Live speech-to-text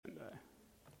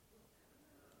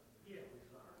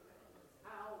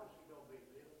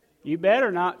You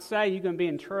better not say you're going to be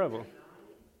in trouble.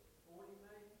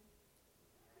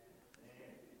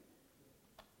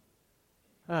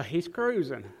 He's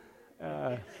cruising.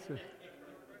 If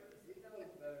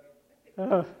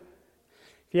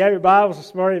you have your Bibles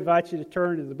this morning, I invite you to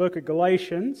turn to the book of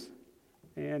Galatians.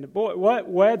 And boy, what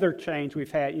weather change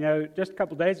we've had. You know, just a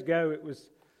couple of days ago it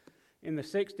was in the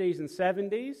 60s and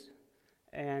 70s.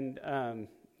 And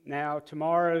now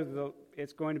tomorrow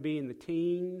it's going to be in the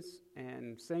teens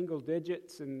and single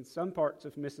digits in some parts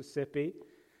of Mississippi.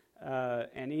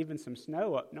 And even some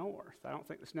snow up north. I don't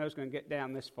think the snow's going to get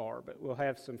down this far, but we'll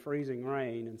have some freezing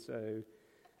rain. And so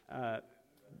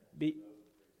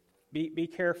be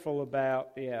careful about,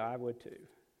 I would too.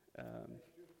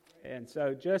 And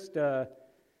so just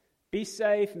be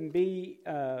safe and be,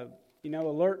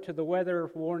 alert to the weather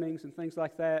warnings and things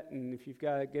like that. And if you've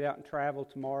got to get out and travel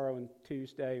tomorrow and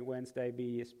Tuesday and Wednesday,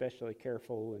 be especially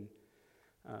careful and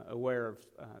aware of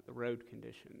the road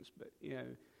conditions. But,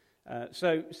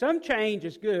 so some change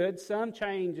is good, some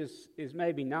change is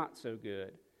maybe not so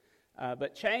good.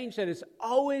 But change that is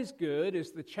always good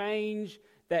is the change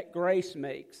that grace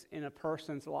makes in a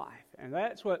person's life. And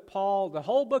that's what the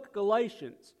whole book of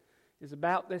Galatians is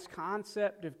about, this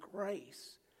concept of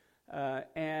grace.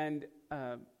 And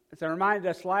as I reminded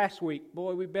us last week,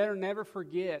 boy, we better never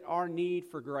forget our need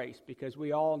for grace, because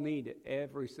we all need it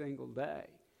every single day.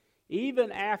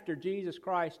 Even after Jesus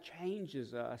Christ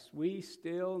changes us, we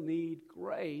still need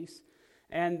grace.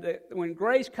 And when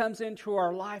grace comes into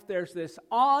our life, there's this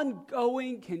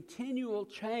ongoing, continual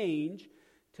change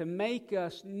to make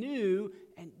us new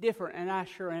and different. And I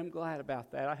sure am glad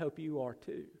about that. I hope you are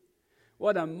too.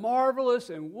 What a marvelous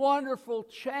and wonderful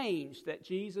change that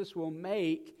Jesus will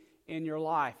make in your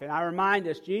life. And I remind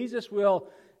us, Jesus will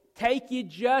take you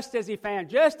just as He found,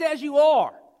 just as you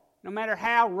are. No matter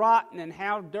how rotten and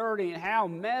how dirty and how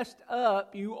messed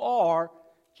up you are,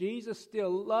 Jesus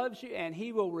still loves you and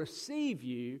He will receive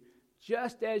you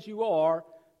just as you are,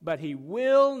 but He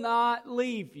will not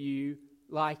leave you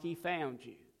like He found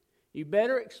you. You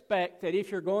better expect that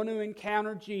if you're going to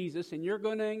encounter Jesus and you're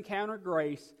going to encounter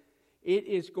grace, it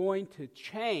is going to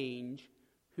change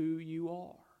who you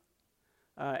are.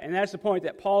 And that's the point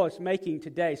that Paul is making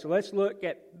today. So let's look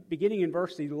at beginning in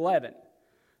verse 11.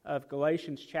 Of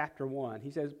Galatians chapter 1. He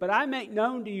says, "But I make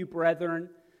known to you, brethren,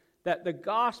 that the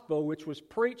gospel which was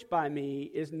preached by me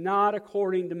is not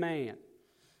according to man.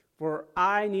 For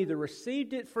I neither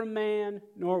received it from man,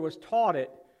 nor was taught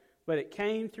it, but it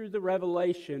came through the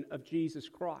revelation of Jesus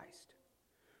Christ.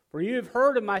 For you have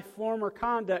heard of my former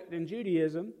conduct in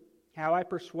Judaism, how I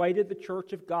persuaded the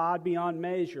church of God beyond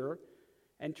measure,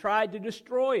 and tried to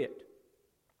destroy it.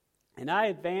 And I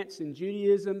advanced in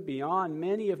Judaism beyond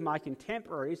many of my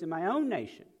contemporaries in my own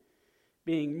nation,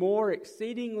 being more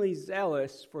exceedingly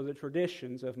zealous for the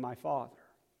traditions of my father.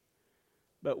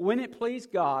 But when it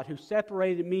pleased God, who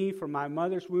separated me from my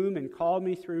mother's womb and called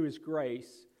me through His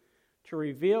grace, to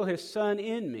reveal His Son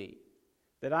in me,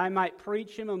 that I might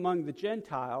preach Him among the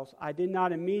Gentiles, I did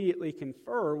not immediately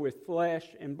confer with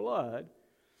flesh and blood,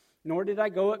 nor did I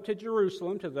go up to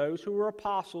Jerusalem to those who were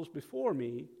apostles before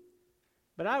me,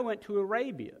 but I went to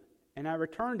Arabia, and I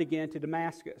returned again to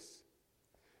Damascus.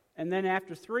 And then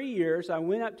after 3 years, I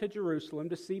went up to Jerusalem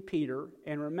to see Peter,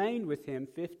 and remained with him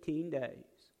 15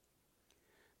 days.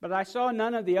 But I saw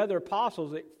none of the other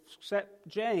apostles except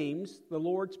James, the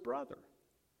Lord's brother.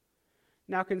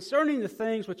 Now concerning the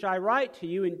things which I write to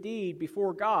you, indeed,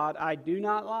 before God, I do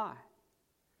not lie.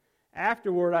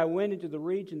 Afterward I went into the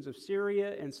regions of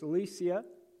Syria and Cilicia,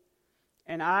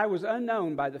 and I was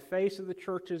unknown by the face of the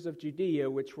churches of Judea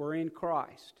which were in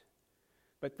Christ.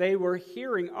 But they were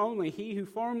hearing only, he who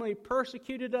formerly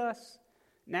persecuted us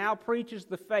now preaches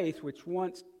the faith which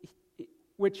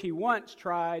he once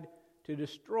tried to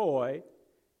destroy,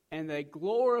 and they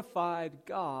glorified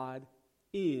God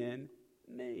in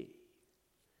me."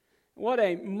 What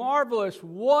a marvelous,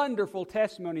 wonderful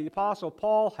testimony the Apostle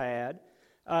Paul had.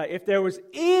 If there was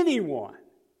anyone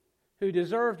who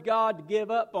deserved God to give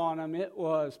up on him, it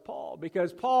was Paul.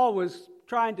 Because Paul was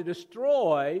trying to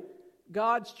destroy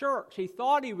God's church. He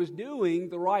thought he was doing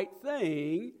the right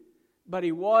thing, but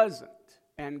he wasn't.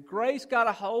 And grace got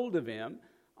a hold of him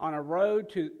on a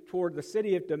road toward the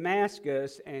city of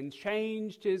Damascus and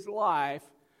changed his life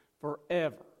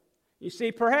forever. You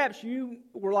see, perhaps you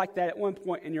were like that at one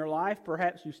point in your life.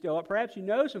 Perhaps you still are. Perhaps you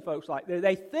know some folks like that.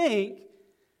 They think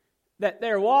that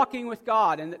they're walking with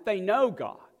God and that they know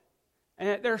God and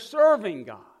that they're serving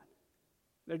God.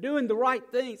 They're doing the right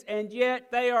things, and yet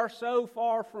they are so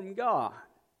far from God.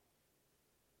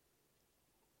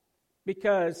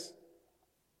 Because,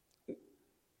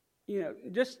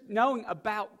 just knowing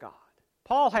about God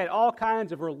Paul had all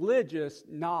kinds of religious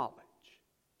knowledge.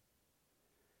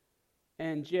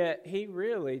 And yet he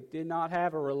really did not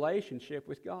have a relationship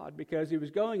with God because he was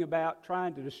going about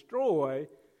trying to destroy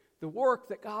the work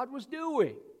that God was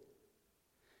doing.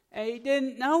 And he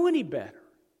didn't know any better.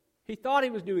 He thought he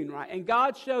was doing right. And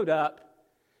God showed up,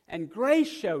 and grace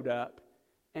showed up,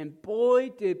 and boy,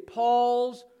 did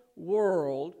Paul's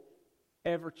world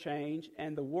ever change,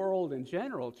 and the world in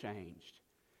general changed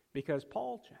because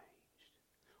Paul changed.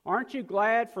 Aren't you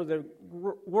glad for the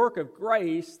work of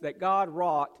grace that God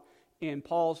wrought in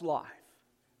Paul's life?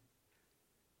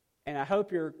 And I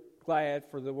hope you're glad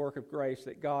for the work of grace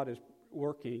that God is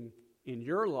working in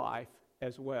your life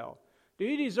as well. Do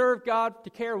you deserve God to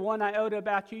care one iota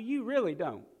about you? You really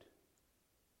don't.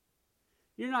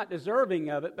 You're not deserving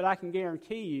of it, but I can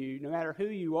guarantee you, no matter who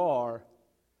you are,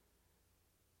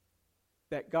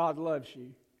 that God loves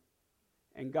you,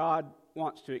 and God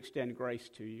wants to extend grace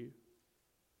to you,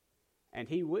 and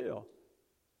He will.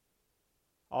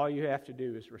 All you have to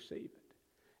do is receive it.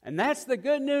 And that's the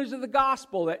good news of the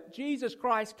gospel, that Jesus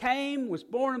Christ came, was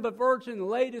born of a virgin, and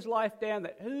laid His life down,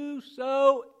 that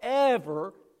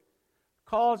whosoever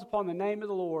calls upon the name of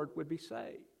the Lord would be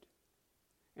saved.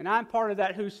 And I'm part of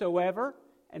that whosoever,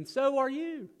 and so are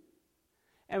you.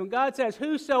 And when God says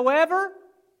whosoever,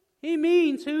 He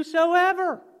means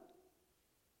whosoever.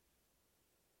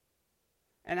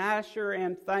 And I sure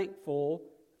am thankful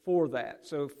for that.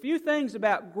 So a few things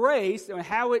about grace and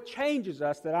how it changes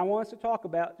us that I want us to talk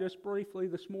about just briefly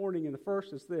this morning. And the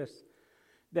first is this,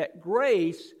 that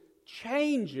grace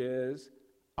changes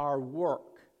our work.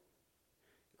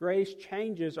 Grace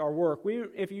changes our work.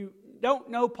 If you don't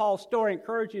know Paul's story, I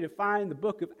encourage you to find the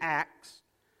book of Acts.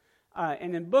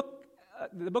 And in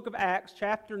the book of Acts,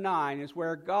 chapter 9, is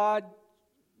where God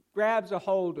grabs a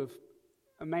hold of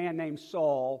a man named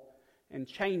Saul and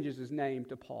changes his name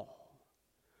to Paul.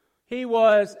 He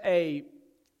was a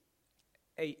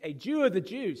Jew of the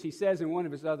Jews, he says in one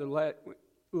of his other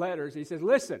letters. He says,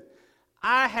 listen,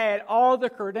 I had all the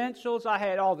credentials, I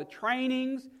had all the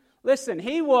trainings. Listen,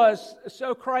 he was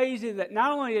so crazy that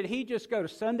not only did he just go to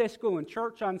Sunday school and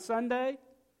church on Sunday,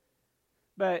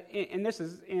 but, and this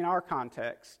is in our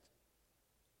context,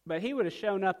 but he would have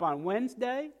shown up on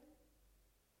Wednesday.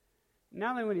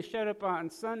 Not only would he showed up on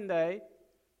Sunday,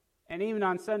 and even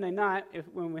on Sunday night,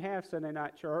 when we have Sunday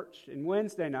night church, and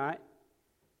Wednesday night,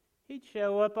 he'd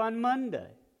show up on Monday.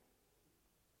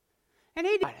 And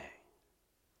he did.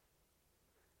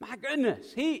 My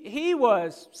goodness, he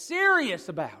was serious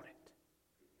about it.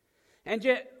 And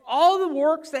yet, all the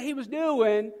works that he was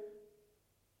doing,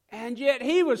 and yet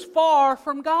he was far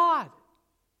from God.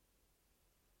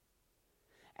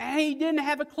 And he didn't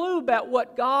have a clue about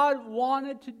what God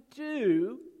wanted to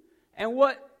do and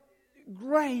what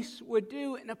grace would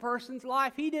do in a person's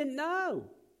life. He didn't know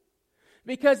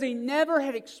because he never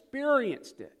had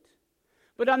experienced it.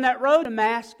 But on that road to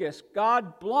Damascus,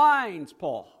 God blinds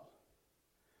Paul.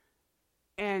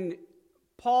 And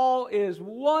Paul is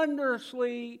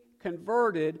wondrously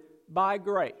converted by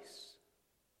grace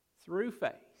through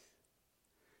faith.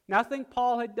 Nothing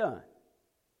Paul had done.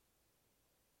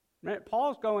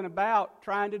 Paul's going about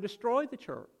trying to destroy the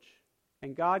church.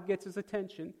 And God gets his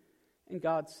attention and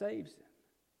God saves him.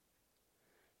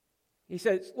 He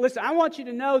says, listen, I want you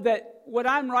to know that what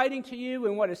I'm writing to you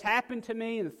and what has happened to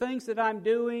me and the things that I'm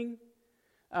doing,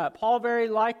 Paul very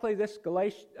likely,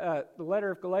 the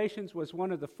letter of Galatians was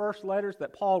one of the first letters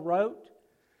that Paul wrote.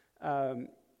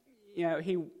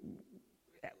 He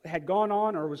had gone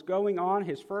on or was going on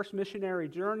his first missionary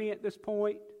journey at this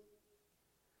point.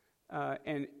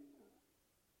 And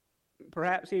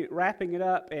perhaps he wrapping it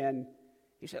up, and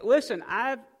he said, listen,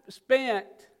 I've spent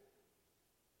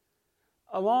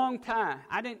a long time.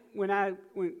 When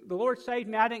the Lord saved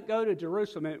me, I didn't go to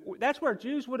Jerusalem. And that's where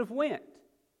Jews would have went.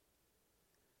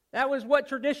 That was what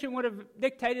tradition would have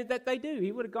dictated that they do.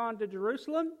 He would have gone to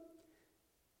Jerusalem,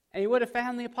 and he would have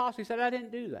found the apostles. He said, I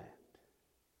didn't do that.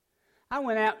 I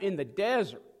went out in the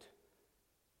desert,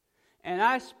 and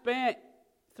I spent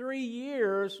 3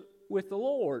 years with the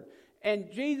Lord.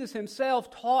 And Jesus himself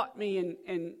taught me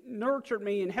and nurtured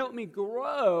me and helped me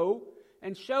grow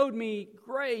and showed me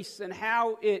grace and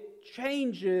how it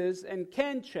changes and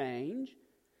can change.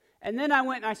 And then I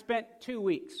went and I spent 2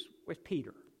 weeks with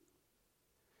Peter.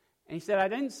 And he said, I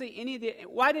didn't see any of the...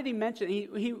 Why did he mention it?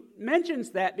 He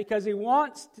mentions that because he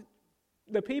wants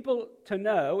the people to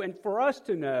know and for us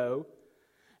to know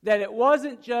that it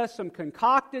wasn't just some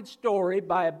concocted story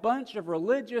by a bunch of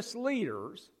religious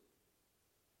leaders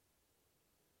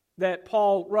that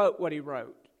Paul wrote what he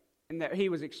wrote, and that he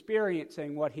was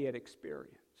experiencing what he had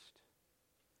experienced.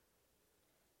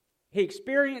 He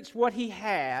experienced what he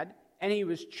had, and he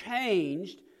was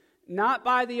changed not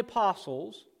by the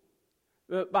apostles,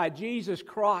 but by Jesus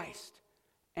Christ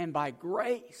and by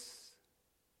grace.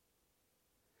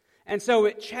 And so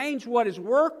it changed what his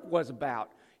work was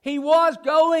about. He was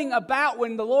going about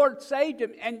when the Lord saved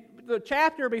him, and the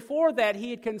chapter before that,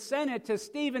 he had consented to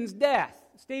Stephen's death.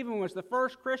 Stephen was the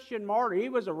first Christian martyr. He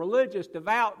was a religious,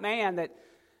 devout man that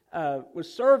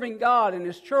was serving God in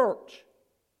his church.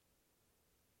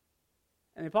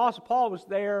 And the Apostle Paul was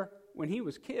there when he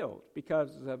was killed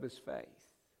because of his faith.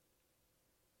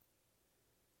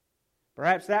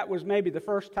 Perhaps that was maybe the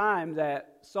first time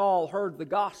that Saul heard the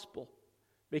gospel,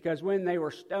 because when they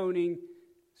were stoning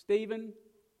Stephen,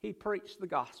 he preached the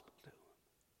gospel to him.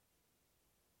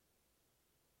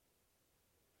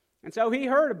 And so he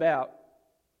heard about,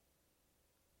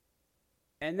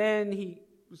 and then he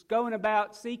was going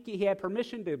about seeking, he had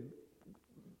permission to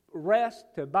arrest,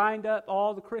 to bind up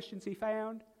all the Christians he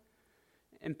found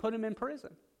and put them in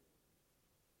prison.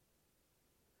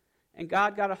 And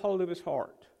God got a hold of his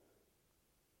heart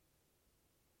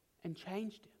and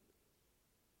changed him.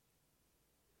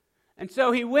 And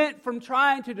so he went from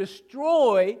trying to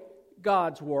destroy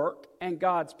God's work and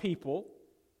God's people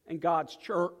and God's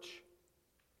church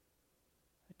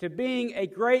to being a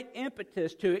great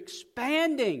impetus to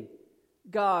expanding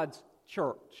God's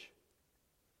church.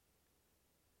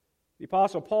 The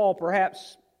Apostle Paul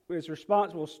perhaps was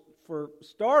responsible for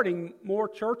starting more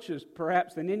churches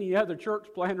perhaps than any other church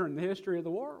planter in the history of the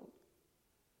world.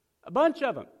 A bunch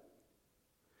of them.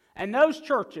 And those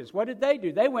churches, what did they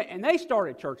do? They went and they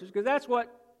started churches because that's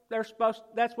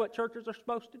what churches are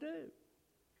supposed to do.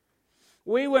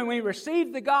 When we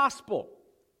receive the gospel,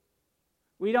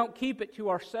 we don't keep it to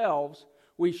ourselves.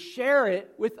 We share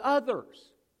it with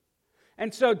others.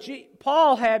 And so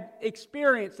Paul had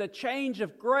experienced a change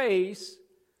of grace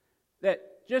that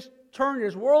just turned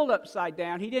his world upside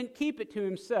down. He didn't keep it to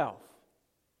himself.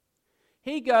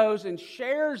 He goes and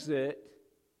shares it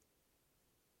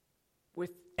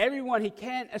with everyone he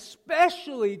can,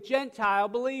 especially Gentile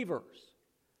believers.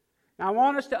 Now, I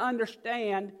want us to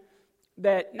understand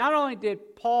that not only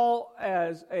did Paul,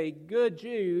 as a good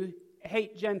Jew,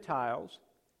 hate Gentiles,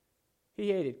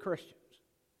 he hated Christians.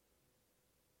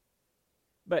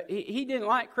 But he didn't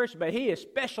like Christians, but he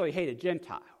especially hated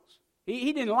Gentiles.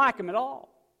 He didn't like them at all.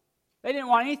 They didn't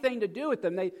want anything to do with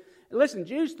them. Listen,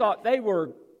 Jews thought they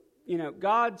were,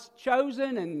 God's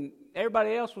chosen and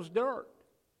everybody else was dirt.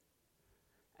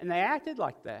 And they acted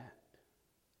like that.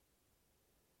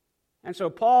 And so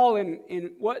Paul,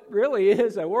 in what really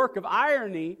is a work of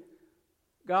irony,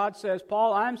 God says,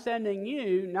 Paul, I'm sending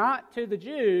you not to the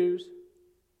Jews.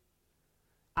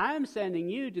 I'm sending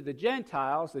you to the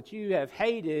Gentiles that you have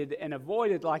hated and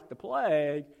avoided like the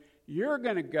plague. You're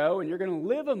going to go and you're going to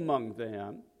live among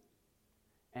them.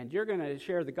 And you're going to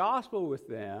share the gospel with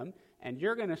them. And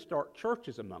you're going to start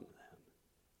churches among them.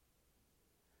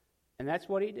 And that's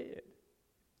what he did.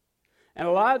 And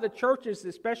a lot of the churches,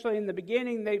 especially in the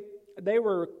beginning, they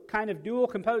were kind of dual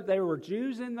composed. There were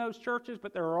Jews in those churches,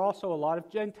 but there were also a lot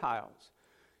of Gentiles.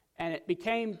 And it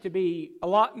became to be a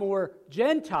lot more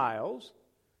Gentiles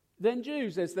than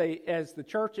Jews as the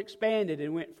church expanded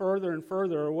and went further and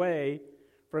further away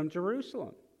from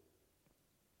Jerusalem.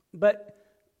 But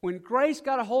when grace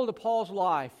got a hold of Paul's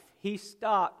life, he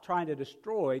stopped trying to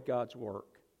destroy God's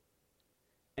work.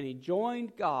 And he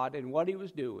joined God in what he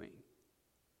was doing.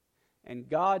 And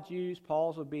God used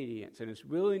Paul's obedience and his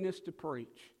willingness to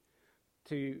preach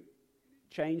to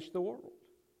change the world.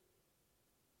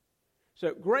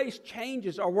 So grace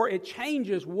changes our work. It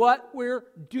changes what we're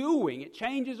doing. It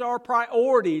changes our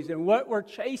priorities and what we're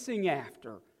chasing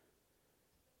after.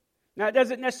 Now, it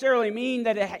doesn't necessarily mean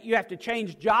that you have to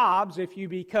change jobs if you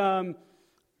become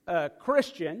a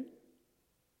Christian.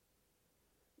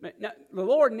 Now, the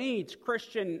Lord needs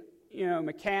Christian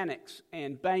mechanics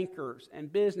and bankers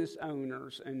and business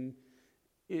owners and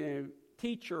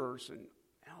teachers, and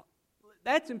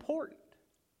that's important.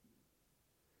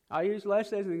 I use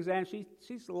Leslie as an example.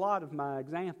 She's a lot of my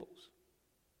examples.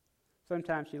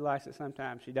 Sometimes she likes it,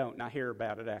 sometimes she don't, and I hear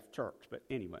about it after church. But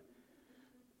anyway,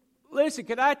 listen,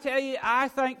 could I tell you, I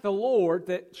thank the Lord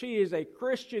that she is a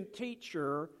Christian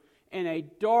teacher in a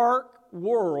dark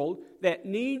world that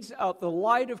needs the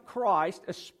light of Christ,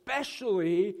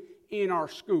 especially in our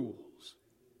schools.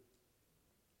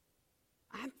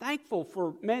 I'm thankful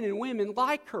for men and women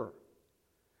like her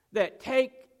that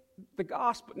take the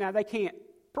gospel. Now, they can't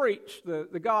preach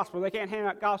the gospel. They can't hand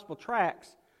out gospel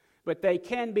tracts, but they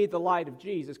can be the light of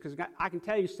Jesus. Because I can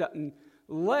tell you something,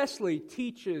 Leslie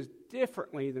teaches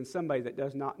differently than somebody that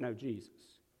does not know Jesus.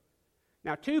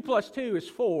 Now, 2 + 2 is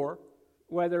 4.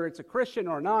 whether it's a Christian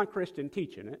or a non-Christian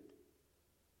teaching it,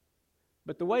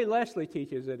 but the way Leslie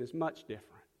teaches it is much different.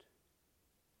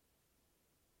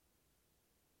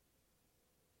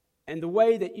 And the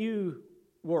way that you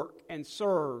work and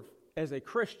serve as a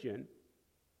Christian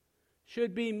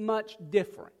should be much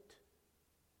different.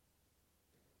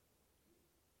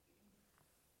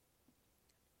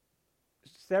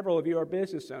 Several of you are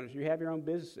business owners. You have your own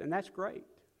business, and that's great.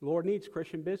 The Lord needs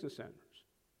Christian business owners.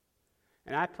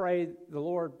 And I pray the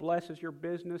Lord blesses your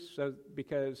business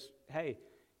because, hey,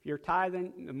 if you're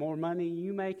tithing, the more money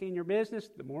you make in your business,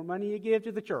 the more money you give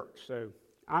to the church. So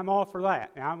I'm all for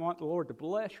that. And I want the Lord to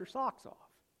bless your socks off.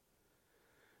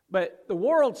 But the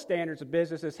world standards of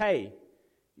business is, hey,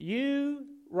 you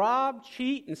rob,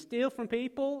 cheat, and steal from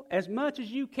people as much as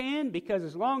you can, because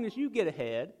as long as you get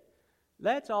ahead,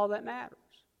 that's all that matters.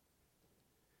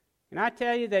 And I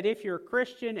tell you that if you're a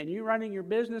Christian and you're running your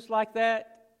business like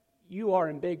that, you are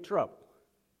in big trouble.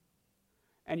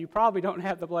 And you probably don't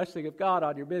have the blessing of God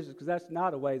on your business, because that's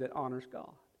not a way that honors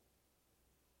God.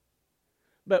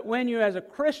 But when you as a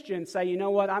Christian say, you know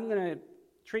what, I'm going to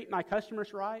treat my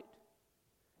customers right,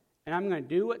 and I'm going to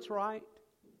do what's right,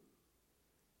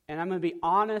 and I'm going to be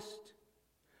honest,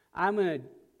 I'm going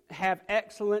to have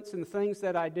excellence in the things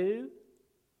that I do,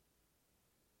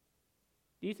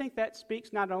 do you think that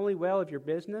speaks not only well of your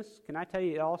business? Can I tell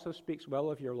you it also speaks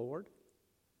well of your Lord?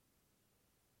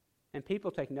 And people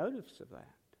take notice of that.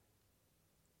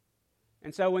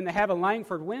 And so when they have a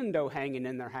Langford window hanging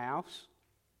in their house,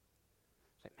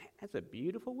 say, man, that's a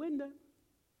beautiful window.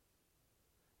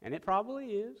 And it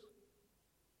probably is.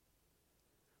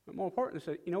 But more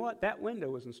importantly, say, you know what? That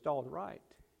window was installed right.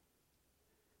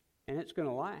 And it's going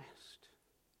to last.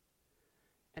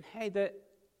 And hey,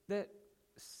 that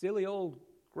silly old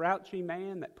grouchy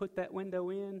man that put that window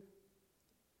in,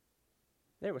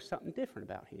 there was something different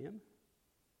about him.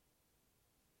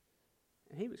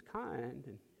 And he was kind,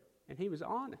 and he was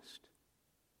honest.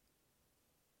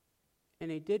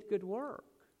 And he did good work.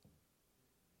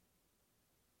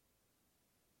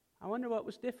 I wonder what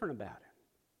was different about him.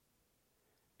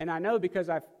 And I know because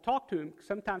I've talked to him,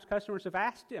 sometimes customers have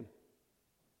asked him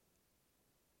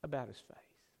about his faith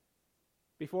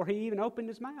before he even opened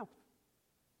his mouth,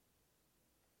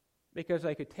 because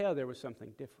they could tell there was something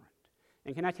different.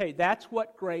 And can I tell you, that's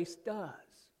what grace does.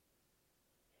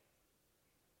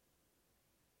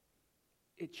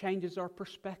 It changes our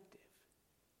perspective.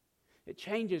 It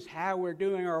changes how we're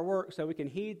doing our work so we can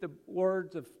heed the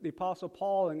words of the Apostle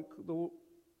Paul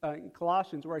in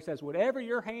Colossians, where he says, whatever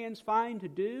your hands find to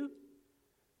do,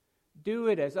 do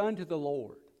it as unto the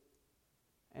Lord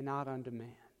and not unto man.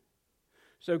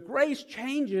 So grace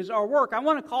changes our work. I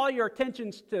want to call your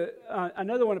attentions to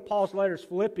another one of Paul's letters,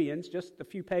 Philippians, just a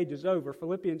few pages over.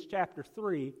 Philippians chapter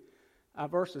 3,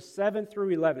 verses 7 through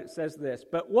 11. It says this,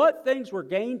 but what things were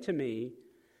gained to me,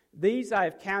 these I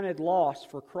have counted loss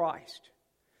for Christ.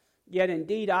 Yet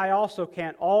indeed I also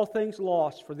count all things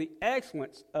lost for the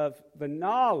excellence of the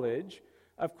knowledge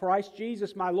of Christ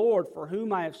Jesus my Lord, for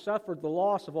whom I have suffered the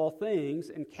loss of all things,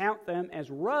 and count them as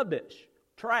rubbish,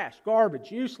 trash,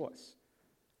 garbage, useless,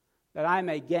 that I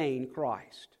may gain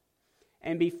Christ,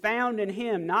 and be found in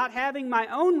him, not having my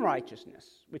own righteousness,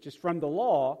 which is from the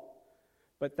law,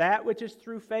 but that which is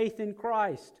through faith in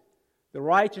Christ, the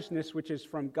righteousness which is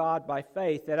from God by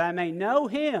faith, that I may know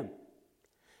him,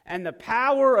 and the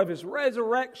power of his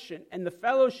resurrection, and the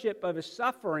fellowship of his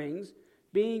sufferings,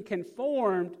 being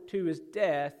conformed to his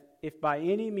death, if by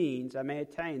any means I may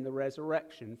attain the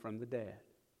resurrection from the dead.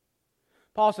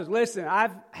 Paul says, listen, I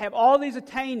have all these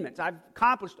attainments. I've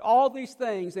accomplished all these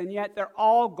things, and yet they're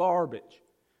all garbage.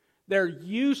 They're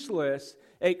useless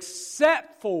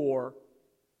except for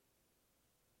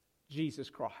Jesus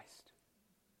Christ.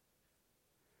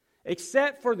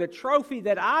 Except for the trophy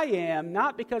that I am,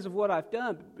 not because of what I've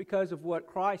done, but because of what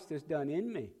Christ has done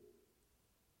in me.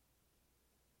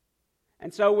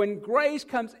 And so when grace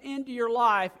comes into your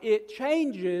life, it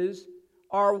changes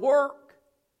our work.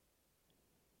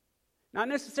 Not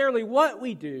necessarily what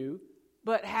we do,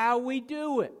 but how we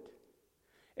do it.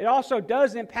 It also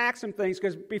does impact some things,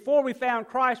 because before we found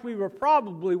Christ, we were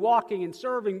probably walking and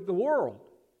serving the world.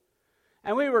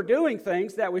 And we were doing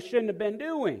things that we shouldn't have been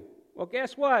doing. Well,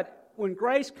 guess what? When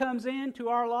grace comes into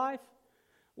our life,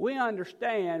 we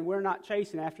understand we're not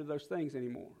chasing after those things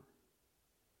anymore.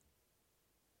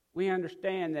 We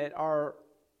understand that our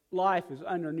life is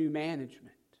under new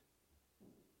management.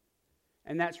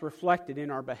 And that's reflected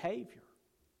in our behavior.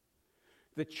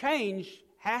 The change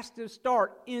has to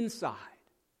start inside.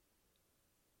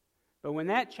 But when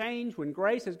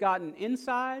grace has gotten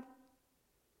inside,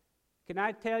 can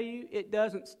I tell you, it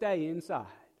doesn't stay inside.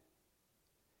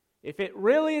 If it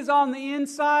really is on the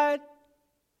inside,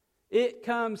 it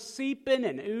comes seeping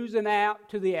and oozing out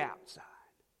to the outside.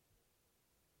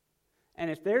 And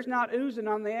if there's not oozing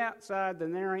on the outside,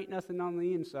 then there ain't nothing on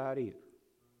the inside either.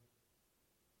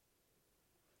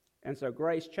 And so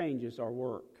grace changes our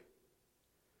work.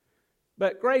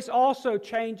 But grace also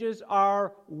changes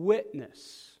our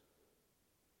witness.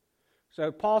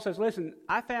 So Paul says, listen,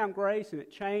 I found grace and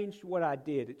it changed what I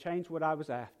did. It changed what I was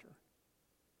after.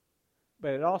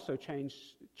 But it also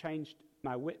changed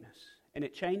my witness. And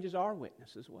it changes our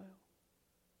witness as well.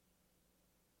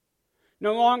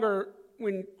 No longer,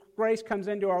 when grace comes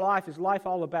into our life, is life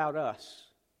all about us.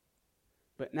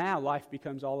 But now life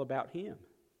becomes all about Him.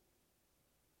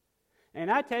 And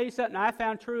I tell you something I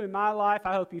found true in my life.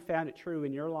 I hope you found it true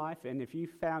in your life. And if you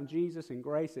found Jesus and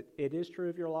grace, it is true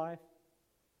of your life.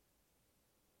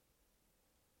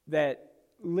 That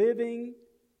living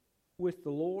with the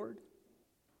Lord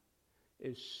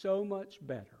is so much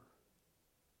better.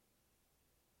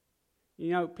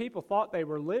 You know, people thought they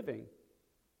were living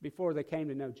before they came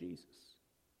to know Jesus.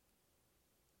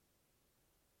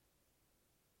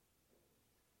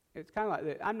 It's kind of like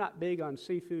that. I'm not big on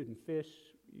seafood and fish.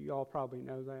 You all probably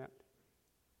know that.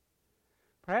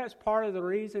 Perhaps part of the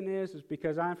reason is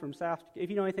because I'm from South Dakota. If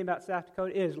you know anything about South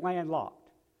Dakota, it is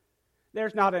landlocked.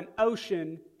 There's not an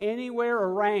ocean anywhere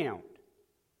around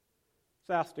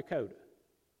South Dakota.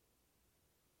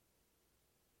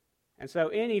 And so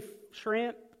any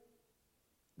shrimp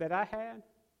that I had,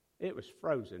 it was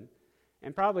frozen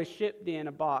and probably shipped in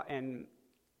a box. And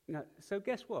so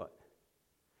guess what?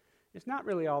 It's not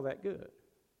really all that good.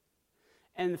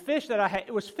 And the fish that I had,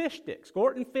 it was fish sticks,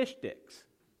 Gorton fish sticks.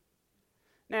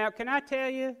 Now, can I tell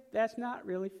you, that's not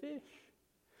really fish.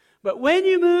 But when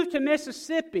you move to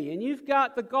Mississippi and you've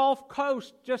got the Gulf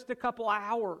Coast just a couple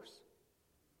hours,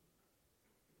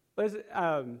 what's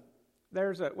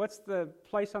the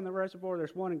place on the reservoir?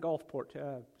 There's one in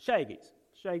Gulfport, Shaggy's.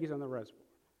 Shaggy's on the reservoir.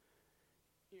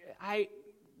 I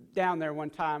down there one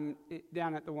time,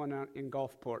 down at the one in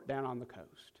Gulfport, down on the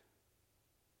coast.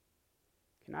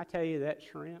 Can I tell you that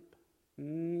shrimp?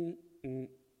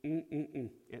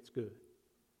 It's good.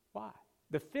 Why?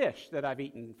 The fish that I've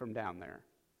eaten from down there.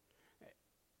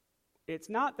 It's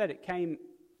not that it came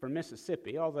from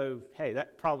Mississippi, although, hey,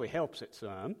 that probably helps it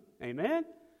some. Amen?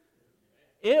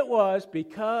 It was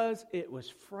because it was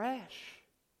fresh.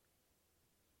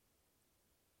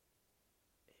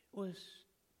 It was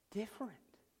different.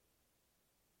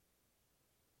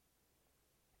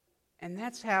 And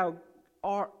that's how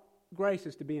our grace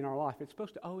is to be in our life. It's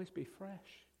supposed to always be fresh.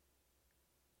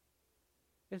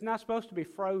 It's not supposed to be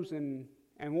frozen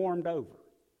and warmed over.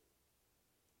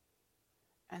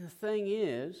 And the thing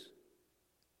is,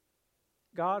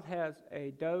 God has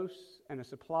a dose and a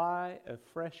supply of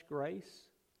fresh grace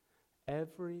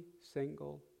every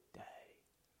single day.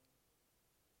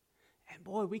 And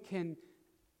boy, we can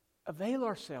avail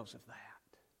ourselves of that.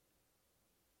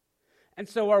 And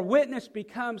so our witness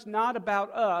becomes not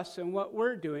about us and what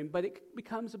we're doing, but it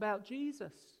becomes about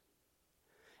Jesus.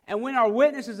 And when our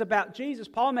witness is about Jesus,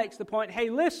 Paul makes the point, hey,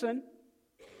 listen,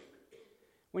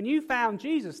 when you found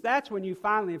Jesus, that's when you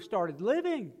finally have started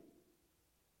living.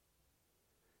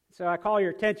 So I call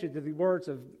your attention to the words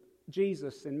of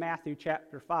Jesus in Matthew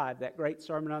chapter 5, that great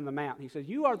Sermon on the Mount. He says,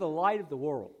 you are the light of the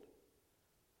world.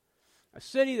 A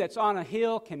city that's on a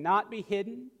hill cannot be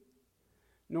hidden,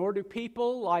 nor do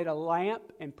people light a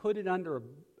lamp and put it under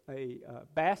a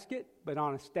basket, but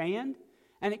on a stand,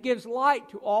 and it gives light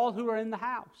to all who are in the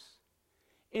house.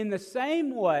 In the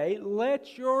same way,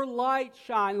 let your light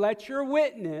shine, let your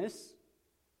witness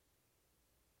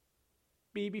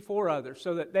be before others,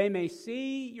 so that they may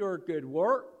see your good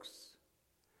works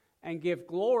and give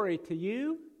glory to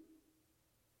you.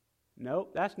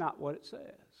 Nope, that's not what it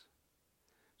says.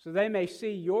 So they may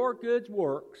see your good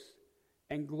works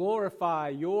and glorify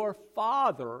your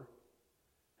Father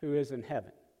who is in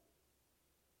heaven.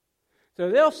 So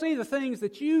they'll see the things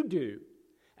that you do,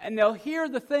 and they'll hear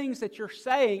the things that you're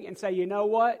saying and say, you know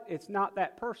what? It's not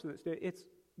that person that's doing it, it's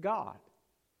God.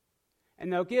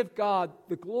 And they'll give God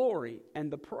the glory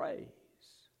and the praise.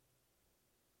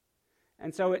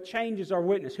 And so it changes our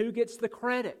witness. Who gets the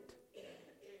credit?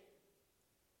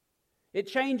 It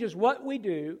changes what we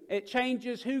do. It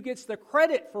changes who gets the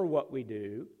credit for what we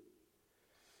do.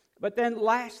 But then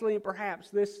lastly, and perhaps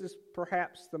this is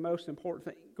perhaps the most important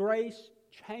thing, grace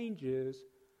changes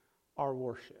our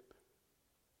worship.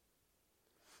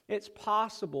 It's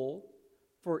possible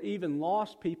for even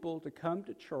lost people to come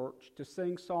to church to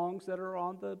sing songs that are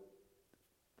on the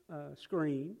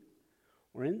screen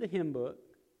or in the hymn book.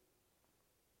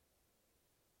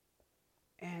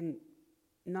 And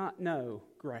not know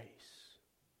grace?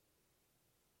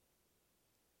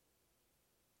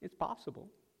 It's possible.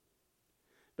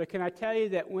 But can I tell you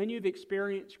that when you've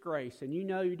experienced grace and you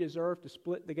know you deserve to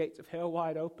split the gates of hell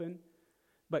wide open,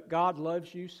 but God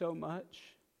loves you so much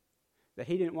that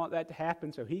He didn't want that to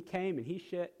happen, so He came and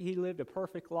He lived a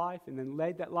perfect life and then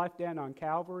laid that life down on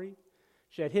Calvary,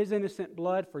 shed His innocent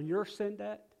blood for your sin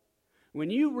debt? When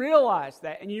you realize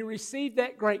that and you receive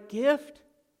that great gift,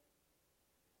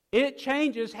 it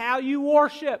changes how you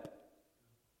worship.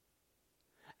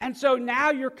 And so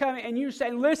now you're coming and you're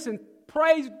saying, listen,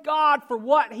 praise God for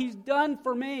what He's done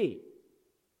for me.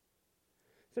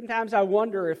 Sometimes I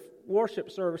wonder if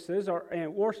worship services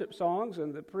and worship songs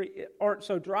aren't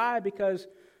so dry because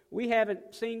we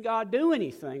haven't seen God do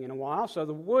anything in a while, so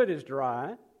the wood is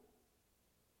dry.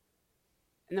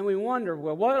 And then we wonder,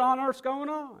 well, what on earth's going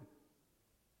on?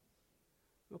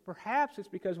 Well, perhaps it's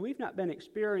because we've not been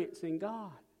experiencing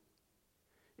God.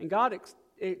 And God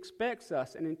expects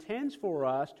us and intends for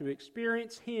us to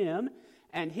experience Him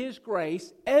and His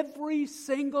grace every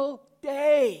single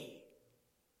day.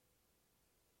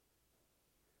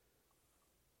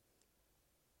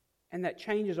 And that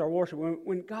changes our worship.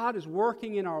 When God is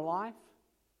working in our life,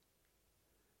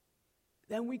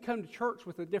 then we come to church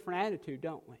with a different attitude,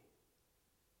 don't we?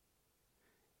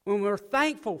 When we're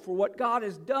thankful for what God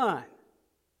has done,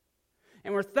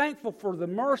 and we're thankful for the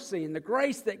mercy and the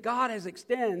grace that God has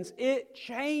extends, it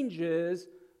changes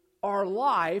our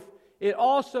life. It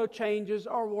also changes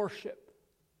our worship.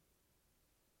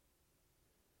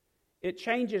 It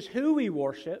changes who we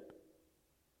worship,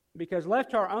 because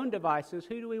left to our own devices,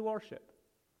 who do we worship?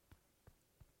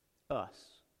 Us.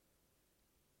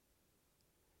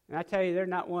 And I tell you, there's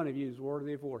not one of you who's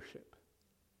worthy of worship.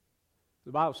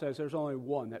 The Bible says there's only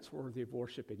one that's worthy of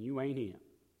worship, and you ain't Him.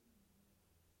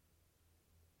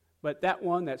 But that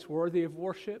one that's worthy of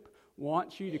worship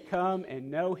wants you to come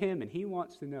and know Him, and He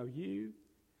wants to know you,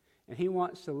 and He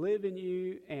wants to live in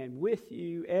you and with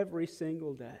you every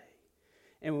single day.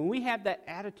 And when we have that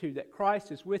attitude that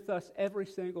Christ is with us every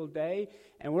single day,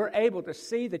 and we're able to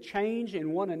see the change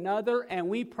in one another, and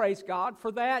we praise God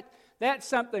for that, that's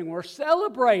something we're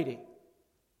celebrating.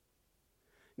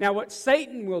 Now, what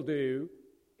Satan will do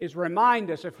is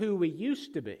remind us of who we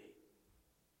used to be.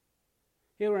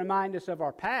 He'll remind us of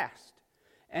our past,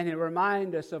 and He'll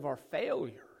remind us of our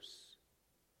failures.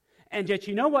 And yet,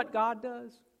 you know what God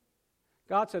does?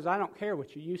 God says, I don't care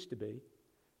what you used to be.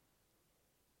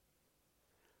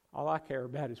 All I care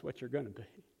about is what you're going to be.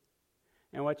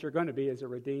 And what you're going to be is a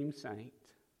redeemed saint.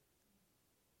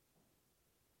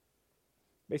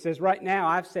 But He says, right now,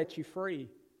 I've set you free.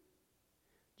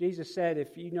 Jesus said,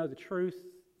 if you know the truth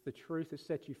has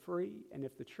set you free. And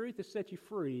if the truth has set you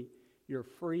free, you're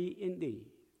free indeed.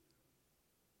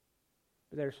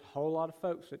 But there's a whole lot of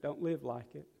folks that don't live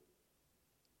like it.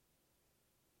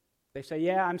 They say,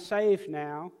 yeah, I'm saved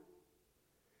now.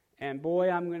 And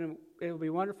boy, it'll be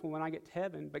wonderful when I get to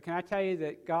heaven. But can I tell you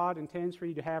that God intends for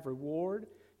you to have reward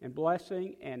and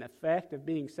blessing and effect of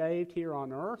being saved here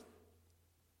on earth?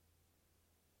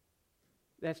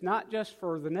 That's not just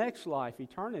for the next life,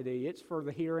 eternity. It's for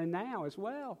the here and now as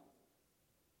well.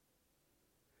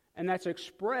 And that's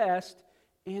expressed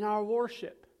in our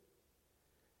worship.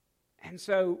 And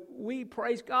so we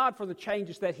praise God for the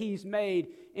changes that He's made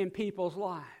in people's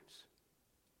lives.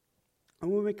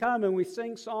 And when we come and we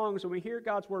sing songs and we hear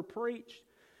God's Word preached,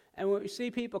 and when we see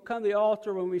people come to the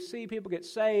altar, when we see people get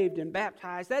saved and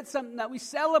baptized, that's something that we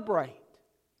celebrate.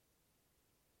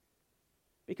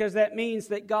 Because that means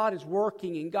that God is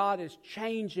working and God is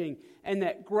changing, and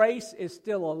that grace is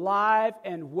still alive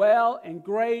and well, and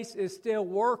grace is still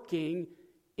working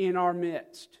in our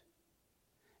midst.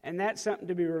 And that's something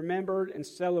to be remembered and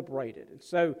celebrated. And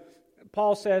so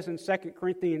Paul says in 2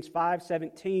 Corinthians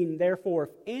 5:17, therefore, if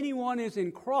anyone is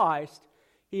in Christ,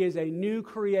 he is a new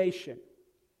creation.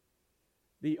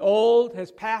 The old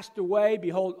has passed away.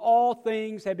 Behold, all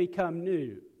things have become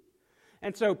new.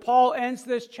 And so Paul ends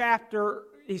this chapter.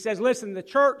 He says, listen, the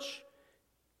church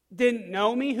didn't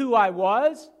know me, who I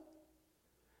was,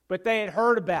 but they had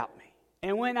heard about me.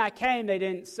 And when I came, they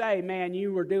didn't say, man,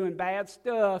 you were doing bad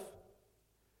stuff.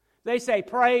 They say,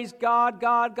 praise God,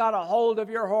 God got a hold of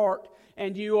your heart,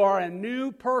 and you are a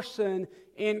new person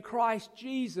in Christ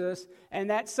Jesus, and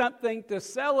that's something to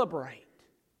celebrate.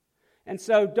 And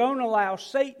so don't allow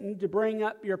Satan to bring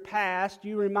up your past.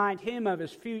 You remind him of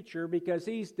his future because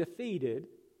he's defeated.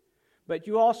 But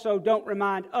you also don't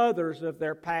remind others of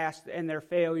their past and their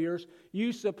failures.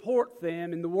 You support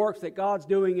them in the works that God's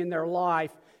doing in their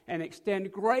life and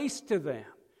extend grace to them.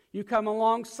 You come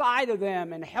alongside of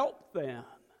them and help them.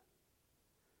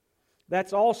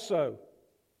 That's also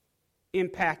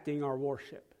impacting our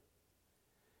worship.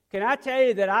 Can I tell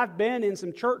you that I've been in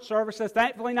some church services,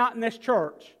 thankfully not in this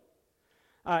church,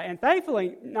 and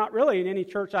thankfully not really in any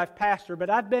church I've pastored, but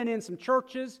I've been in some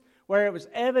churches where it was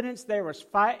evidence there was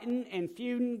fighting and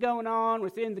feuding going on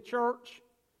within the church,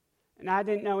 and I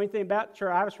didn't know anything about the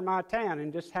church. I was from out of town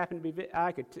and just happened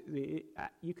to be,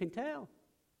 you can tell.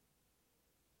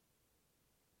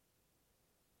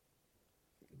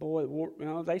 Boy,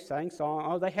 they sang songs.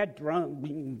 Oh, they had drums,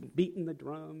 beating the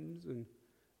drums, and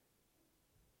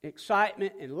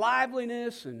excitement and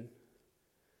liveliness,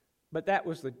 but that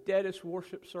was the deadest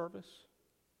worship service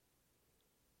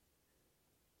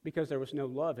because there was no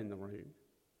love in the room.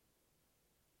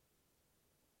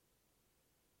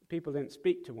 People didn't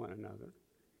speak to one another,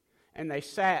 and they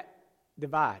sat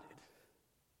divided.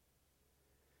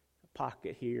 A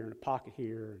pocket here and a pocket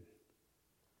here.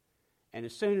 And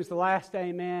as soon as the last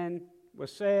amen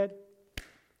was said,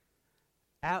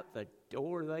 out the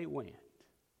door they went.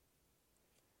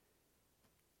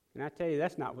 And I tell you,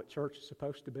 that's not what church is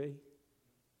supposed to be.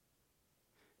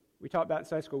 We talked about in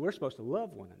Sunday school, we're supposed to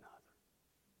love one another.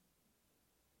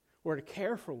 We're to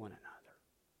care for one another.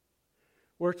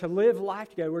 We're to live life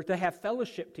together. We're to have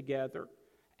fellowship together.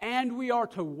 And we are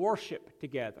to worship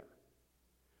together.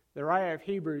 The writer of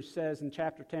Hebrews says in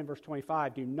chapter 10, verse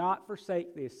 25, do not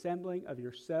forsake the assembling of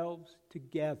yourselves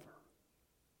together.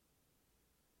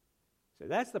 So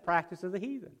that's the practice of the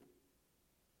heathen.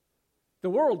 The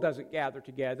world doesn't gather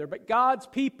together, but God's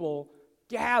people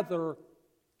gather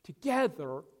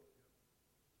together,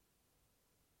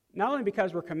 not only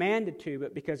because we're commanded to,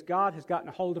 but because God has gotten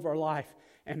a hold of our life,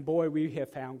 and boy, we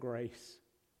have found grace.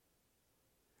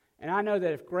 And I know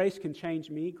that if grace can change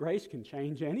me, grace can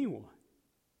change anyone.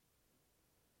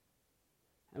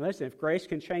 And listen, if grace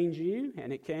can change you,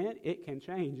 and it can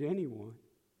change anyone.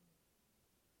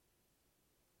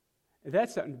 And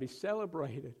that's something to be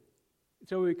celebrated.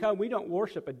 So we don't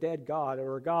worship a dead God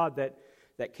or a God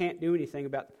that can't do anything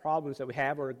about the problems that we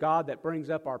have, or a God that brings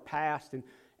up our past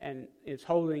and is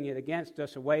holding it against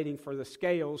us and waiting for the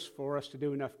scales for us to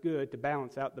do enough good to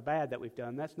balance out the bad that we've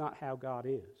done. That's not how God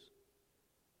is.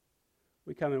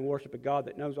 We come and worship a God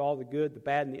that knows all the good, the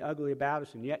bad, and the ugly about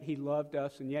us, and yet He loved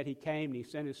us, and yet He came and He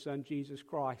sent His Son Jesus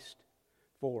Christ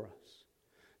for us.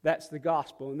 That's the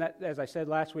gospel. And that, as I said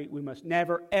last week, we must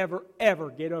never, ever, ever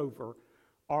get over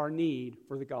our need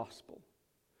for the gospel.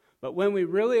 But when we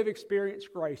really have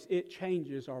experienced grace, it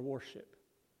changes our worship.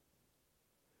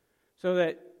 So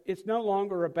that it's no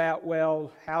longer about,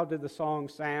 well, how did the song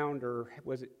sound, or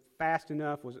was it fast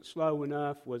enough, was it slow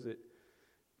enough, was it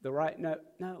the right note?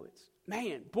 No, it's,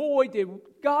 man, boy, did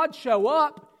God show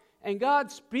up and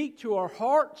God speak to our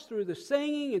hearts through the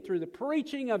singing and through the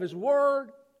preaching of His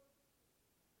Word.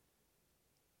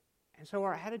 And so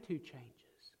our attitude changes.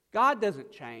 God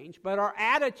doesn't change, but our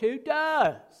attitude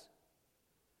does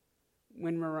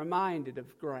when we're reminded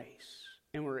of grace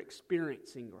and we're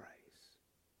experiencing grace.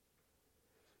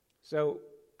 So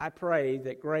I pray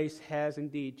that grace has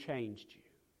indeed changed you.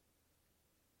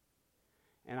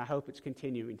 And I hope it's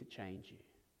continuing to change you.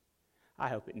 I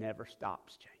hope it never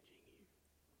stops changing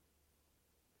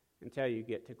you until you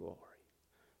get to glory.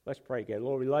 Let's pray again.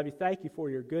 Lord, we love You. Thank You for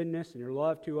Your goodness and Your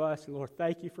love to us. And Lord,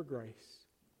 thank You for grace.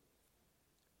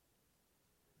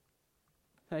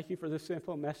 Thank You for the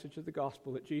simple message of the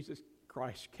gospel that Jesus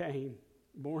Christ came,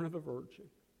 born of a virgin,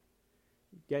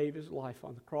 gave His life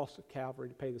on the cross of Calvary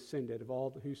to pay the sin debt of all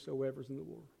the whosoever's in the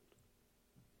world.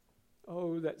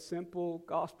 Oh, that simple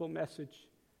gospel message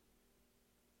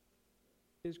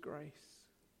is grace.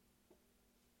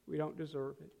 We don't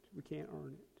deserve it. We can't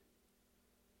earn it.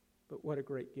 But what a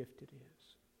great gift it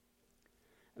is.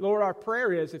 Lord, our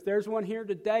prayer is, if there's one here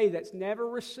today that's never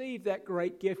received that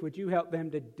great gift, would You help them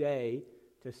today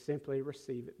to simply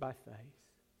receive it by faith?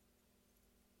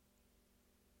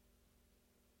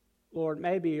 Lord,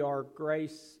 maybe our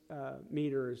grace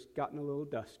meter has gotten a little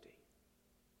dusty.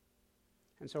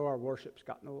 And so our worship's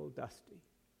gotten a little dusty.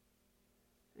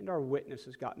 And our witness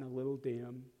has gotten a little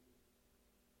dim.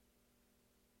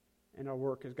 And our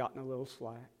work has gotten a little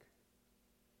slack.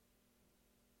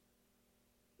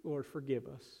 Lord, forgive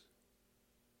us.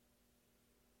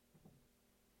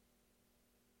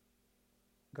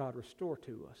 God, restore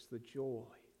to us the joy,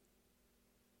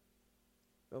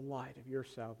 the light of Your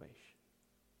salvation.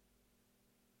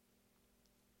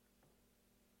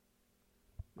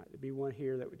 Might there be one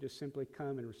here that would just simply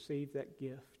come and receive that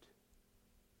gift.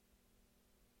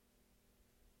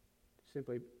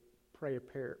 Simply pray a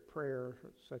prayer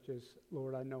such as,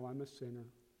 Lord, I know I'm a sinner.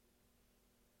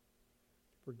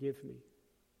 Forgive me.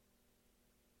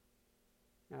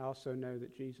 I also know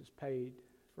that Jesus paid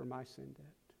for my sin debt.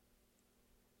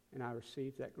 and I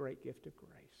receive that great gift of grace.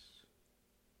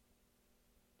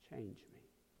 Change me.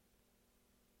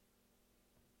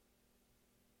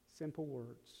 Simple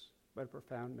words, but a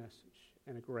profound message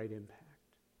and a great impact.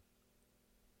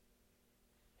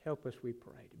 Help us, we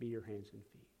pray, to be your hands and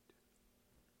feet.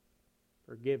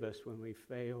 Forgive us when we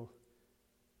fail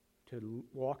to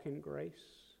walk in grace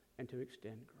and to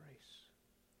extend grace.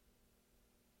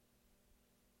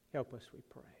 Help us, we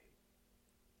pray.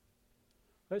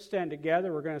 Let's stand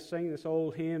together. We're going to sing this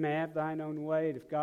old hymn, Have Thine Own Way. If God